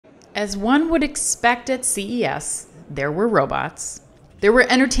As one would expect at CES, there were robots, there were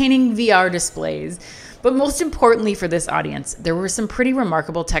entertaining VR displays, but most importantly for this audience, there were some pretty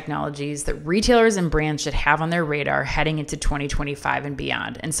remarkable technologies that retailers and brands should have on their radar heading into 2025 and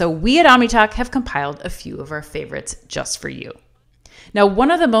beyond. And so we at OmniTalk have compiled a few of our favorites just for you. Now, one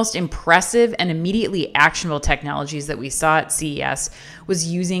of the most impressive and immediately actionable technologies that we saw at CES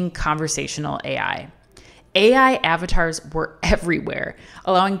was using conversational AI. AI avatars were everywhere,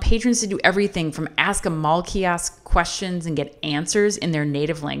 allowing patrons to do everything from ask a mall kiosk questions and get answers in their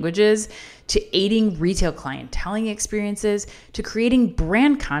native languages, to aiding retail clienteling experiences, to creating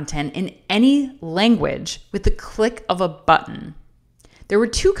brand content in any language with the click of a button. There were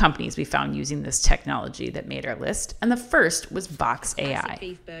two companies we found using this technology that made our list, and the first was Vox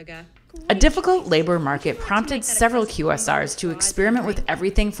AI. A difficult labor market prompted several QSRs to experiment with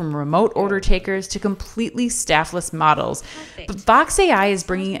everything from remote order takers to completely staffless models, but Vox AI is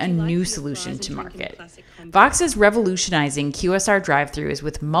bringing a new solution to market. Vox is revolutionizing QSR drive-thrus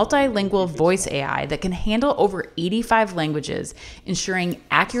with multilingual voice AI that can handle over 85 languages, ensuring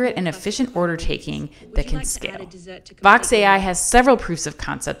accurate and efficient order taking that can scale. Vox AI has several proofs of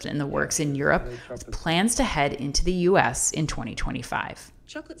concept in the works in Europe, with plans to head into the US in 2025.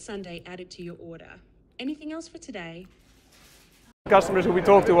 Chocolate sundae added to your order. Anything else for today? Customers who we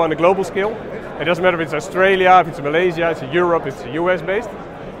talk to on a global scale, it doesn't matter if it's Australia, if it's Malaysia, it's Europe, it's US based.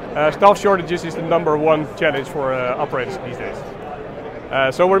 Staff shortages is the #1 challenge for operators these days.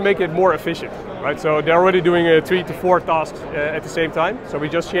 So we're making it more efficient, right? So they're already doing 3 to 4 tasks at the same time. So we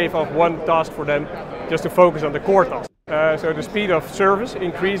just shave off one task for them just to focus on the core task. So the speed of service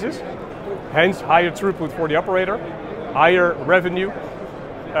increases, hence higher throughput for the operator, higher revenue,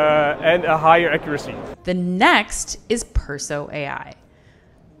 and a higher accuracy. The next is Perso AI.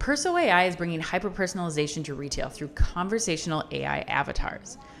 Perso AI is bringing hyper-personalization to retail through conversational AI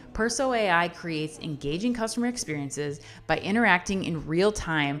avatars. Perso AI creates engaging customer experiences by interacting in real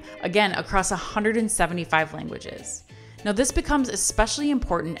time, again, across 175 languages. Now, this becomes especially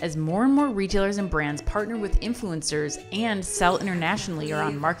important as more and more retailers and brands partner with influencers and sell internationally or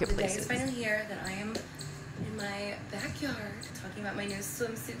on marketplaces. Finally here that I am in my backyard talking about my new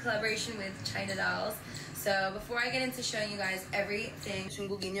swimsuit collaboration with China Dolls. So before I get into showing you guys everything,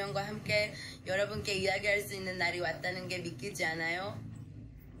 중국 인형과 함께 여러분께 이야기할 수 있는 날이 왔다는 게 믿기지 않아요?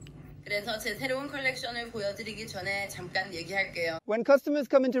 그래서 제 새로운 컬렉션을 보여드리기 전에 잠깐 얘기할게요. When customers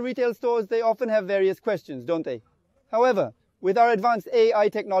come into retail stores, they often have various questions, don't they? However, with our advanced AI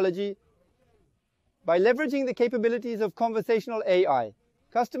technology, by leveraging the capabilities of conversational AI,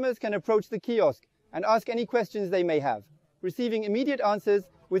 customers can approach the kiosk and ask any questions they may have, receiving immediate answers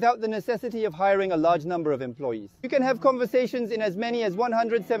without the necessity of hiring a large number of employees. You can have conversations in as many as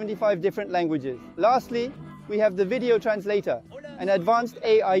 175 different languages. Lastly, we have the video translator, an advanced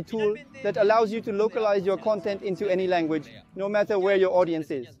AI tool that allows you to localize your content into any language, no matter where your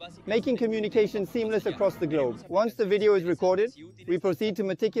audience is, making communication seamless across the globe. Once the video is recorded, we proceed to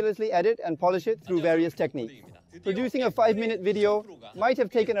meticulously edit and polish it through various techniques. Producing a 5-minute video might have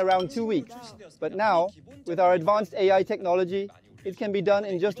taken around 2 weeks, but now, with our advanced AI technology, it can be done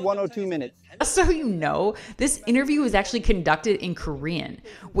in just 1 or 2 minutes. Just so you know, this interview was actually conducted in Korean.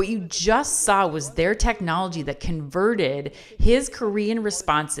 What you just saw was their technology that converted his Korean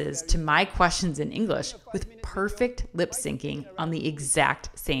responses to my questions in English with perfect lip syncing on the exact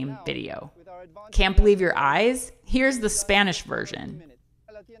same video. Can't believe your eyes? Here's the Spanish version.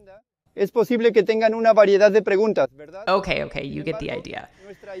 Es posible que tengan una variedad de preguntas, ¿verdad? Okay, you get the idea.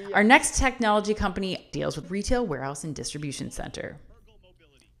 Our next technology company deals with retail, warehouse, and distribution center.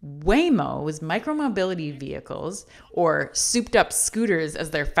 Waymo's micromobility vehicles, or souped-up scooters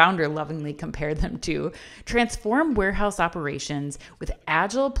as their founder lovingly compared them to, transform warehouse operations with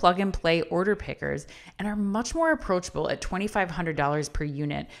agile plug-and-play order pickers and are much more approachable at $2,500 per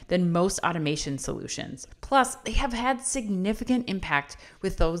unit than most automation solutions. Plus, they have had significant impact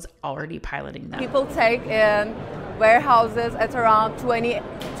with those already piloting them. People take in warehouses at around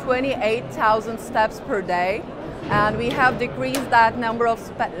 28,000 steps per day. And we have decreased that number of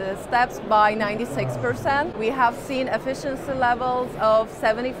steps by 96%. We have seen efficiency levels of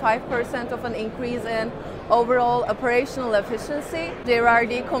 75% of an increase in overall operational efficiency. There are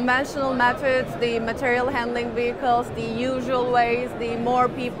the conventional methods, the material handling vehicles, the usual ways, the more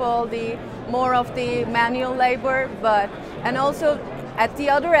people, the more of the manual labor, and also at the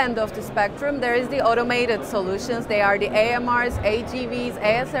other end of the spectrum, there is the automated solutions. They are the AMRs, AGVs,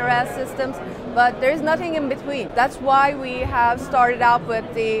 ASRS systems, but there is nothing in between. That's why we have started out with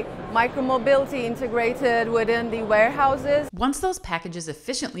the micromobility integrated within the warehouses. Once those packages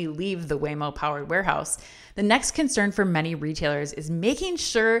efficiently leave the Waymo-powered warehouse, the next concern for many retailers is making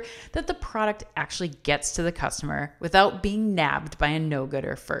sure that the product actually gets to the customer without being nabbed by a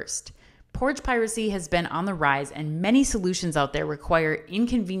no-gooder first. Porch piracy has been on the rise, and many solutions out there require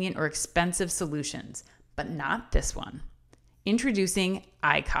inconvenient or expensive solutions, but not this one. Introducing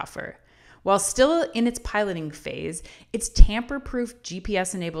iCoffer. While still in its piloting phase, its tamper-proof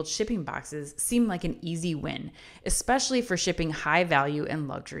GPS-enabled shipping boxes seem like an easy win, especially for shipping high-value and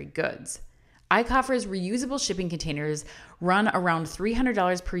luxury goods. iCoffer's reusable shipping containers run around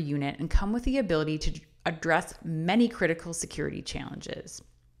 $300 per unit and come with the ability to address many critical security challenges.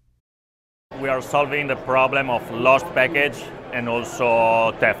 We are solving the problem of lost package and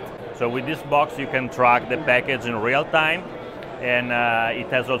also theft. So with this box, you can track the package in real time, and it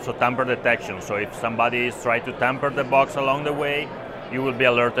has also tamper detection. So if somebody is trying to tamper the box along the way, you will be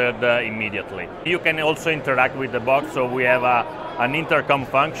alerted immediately. You can also interact with the box, so we have an intercom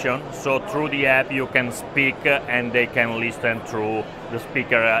function. So through the app, you can speak and they can listen through the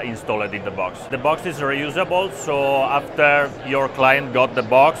speaker installed in the box. The box is reusable, so after your client got the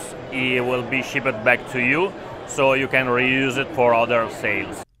box, it will be shipped back to you, so you can reuse it for other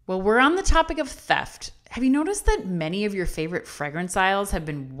sales. Well, we're on the topic of theft. Have you noticed that many of your favorite fragrance aisles have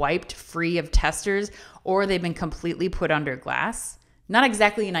been wiped free of testers, or they've been completely put under glass? Not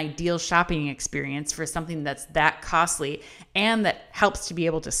exactly an ideal shopping experience for something that's that costly and that helps to be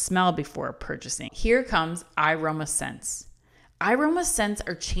able to smell before purchasing. Here comes iAromaSense. iAromaSense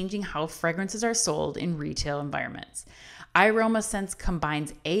are changing how fragrances are sold in retail environments. iAromaSense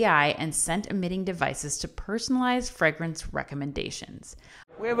combines AI and scent-emitting devices to personalize fragrance recommendations.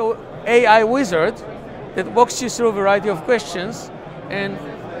 We have an AI wizard that walks you through a variety of questions, and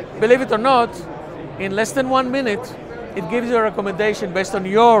believe it or not, in less than 1 minute, it gives you a recommendation based on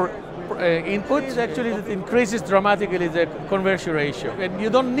your input. Actually, it increases dramatically the conversion ratio. And you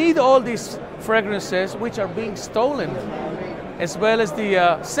don't need all these fragrances which are being stolen, as well as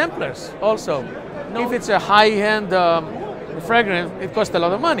the samplers also. If it's a high-end fragrance, it costs a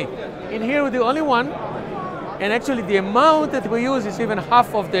lot of money. In here, we're the only one, and actually the amount that we use is even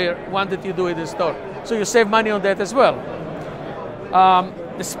half of the one that you do in the store. So you save money on that as well.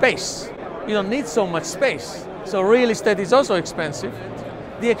 The space. You don't need so much space. So real estate is also expensive.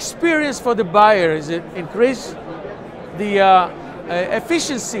 The experience for the buyer is increased. The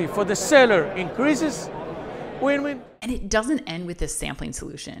efficiency for the seller increases. Win-win. And it doesn't end with this sampling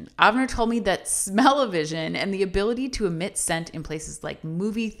solution. Avner told me that smell-o-vision and the ability to emit scent in places like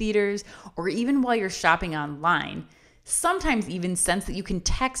movie theaters or even while you're shopping online, sometimes even scents that you can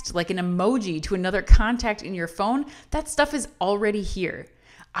text like an emoji to another contact in your phone, that stuff is already here.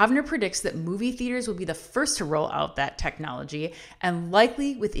 Avner predicts that movie theaters will be the first to roll out that technology, and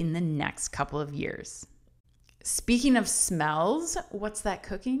likely within the next couple of years. Speaking of smells, what's that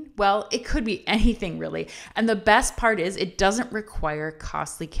cooking? Well, it could be anything really. And the best part is it doesn't require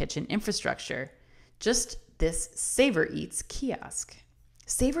costly kitchen infrastructure. Just this Savor Eats kiosk.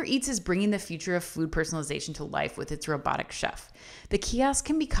 Savor Eats is bringing the future of food personalization to life with its robotic chef. The kiosk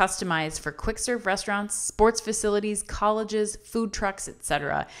can be customized for quick-serve restaurants, sports facilities, colleges, food trucks,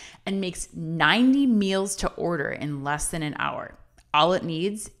 etc., and makes 90 meals to order in less than an hour. All it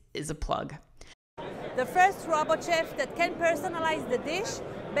needs is a plug. The first robot chef that can personalize the dish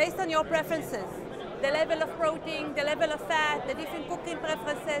based on your preferences. The level of protein, the level of fat, the different cooking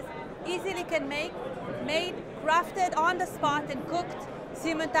preferences, easily can make made, crafted on the spot and cooked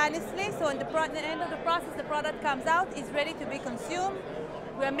simultaneously. So at the end of the process, the product comes out, is ready to be consumed.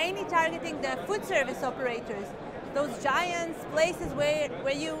 We are mainly targeting the food service operators, those giants, places where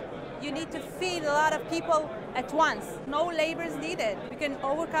you need to feed a lot of people at once. No labor is needed. We can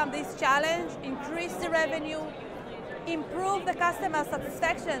overcome this challenge, increase the revenue, improve the customer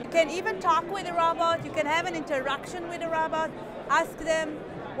satisfaction. You can even talk with a robot, you can have an interaction with a robot, ask them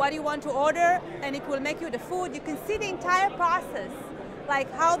what you want to order, and it will make you the food. You can see the entire process,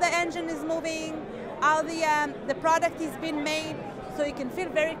 like how the engine is moving, how the product is being made, so you can feel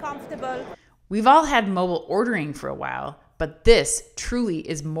very comfortable. We've all had mobile ordering for a while, but this truly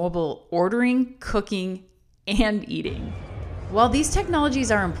is mobile ordering, cooking, and eating. While these technologies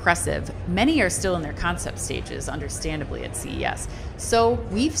are impressive, many are still in their concept stages, understandably, at CES. So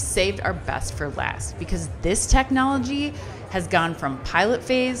we've saved our best for last because this technology has gone from pilot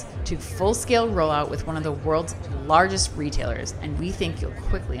phase to full-scale rollout with one of the world's largest retailers, and we think you'll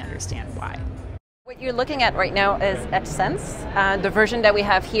quickly understand why. What You're looking at right now is EdgeSense. The version that we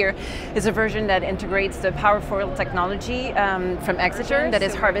have here is a version that integrates the Powerfoil technology from Exeter that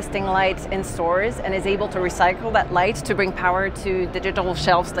is harvesting light in stores and is able to recycle that light to bring power to digital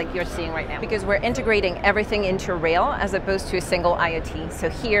shelves like you're seeing right now. Because we're integrating everything into rail as opposed to a single IoT. So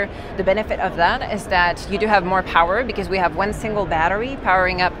here, the benefit of that is that you do have more power because we have one single battery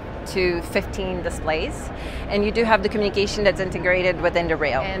powering up to 15 displays, and you do have the communication that's integrated within the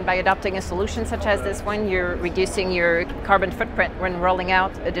rail. And by adopting a solution such as this one, you're reducing your carbon footprint when rolling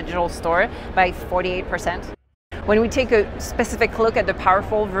out a digital store by 48%. When we take a specific look at the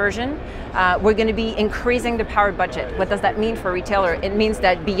Powerfoil version, we're going to be increasing the power budget. What does that mean for a retailer? It means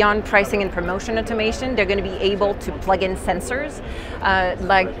that beyond pricing and promotion automation, they're going to be able to plug in sensors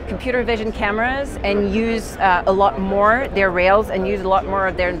like computer vision cameras and use a lot more their rails and use a lot more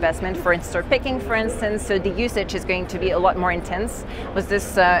of their investment for in-store picking, for instance. So the usage is going to be a lot more intense with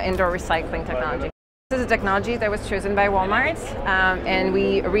this indoor recycling technology. This is a technology that was chosen by Walmart, and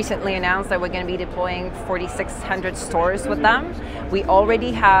we recently announced that we're going to be deploying 4,600 stores with them. We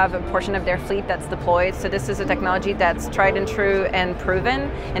already have a portion of their fleet that's deployed, so this is a technology that's tried and true and proven,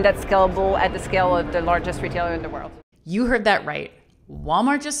 and that's scalable at the scale of the largest retailer in the world. You heard that right.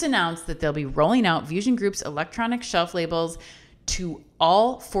 Walmart just announced that they'll be rolling out Vusion Group's electronic shelf labels to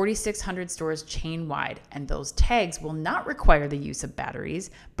all 4,600 stores chain-wide, and those tags will not require the use of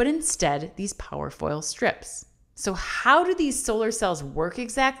batteries, but instead these Powerfoil strips. So how do these solar cells work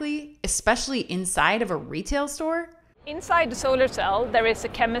exactly, especially inside of a retail store? Inside the solar cell, there is a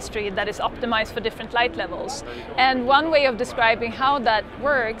chemistry that is optimized for different light levels. And one way of describing how that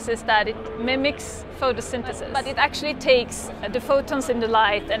works is that it mimics photosynthesis, but it actually takes the photons in the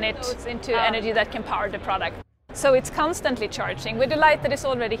light and it puts into energy that can power the product. So it's constantly charging with the light that is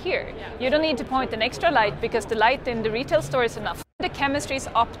already here. You don't need to point an extra light because the light in the retail store is enough. The chemistry is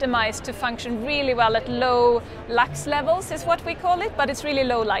optimized to function really well at low lux levels is what we call it, but it's really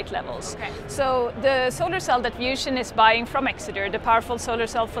low light levels. Okay. So the solar cell that Vusion is buying from Exeter, the Powerfoil solar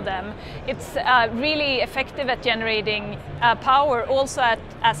cell for them, it's really effective at generating power also at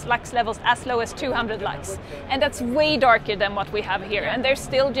lux levels as low as 200 lux. And that's way darker than what we have here. And they're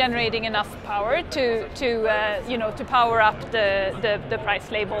still generating enough power to power up the price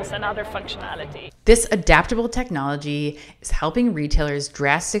labels and other functionality. This adaptable technology is helping retailers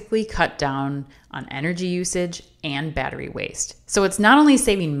drastically cut down on energy usage and battery waste. So it's not only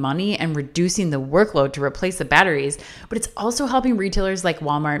saving money and reducing the workload to replace the batteries, but it's also helping retailers like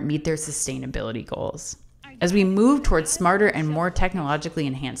Walmart meet their sustainability goals. As we move towards smarter and more technologically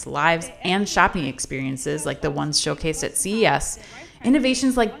enhanced lives and shopping experiences like the ones showcased at CES,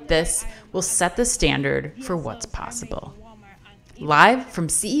 innovations like this will set the standard for what's possible. Live from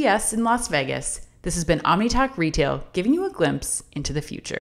CES in Las Vegas, this has been OmniTalk Retail, giving you a glimpse into the future.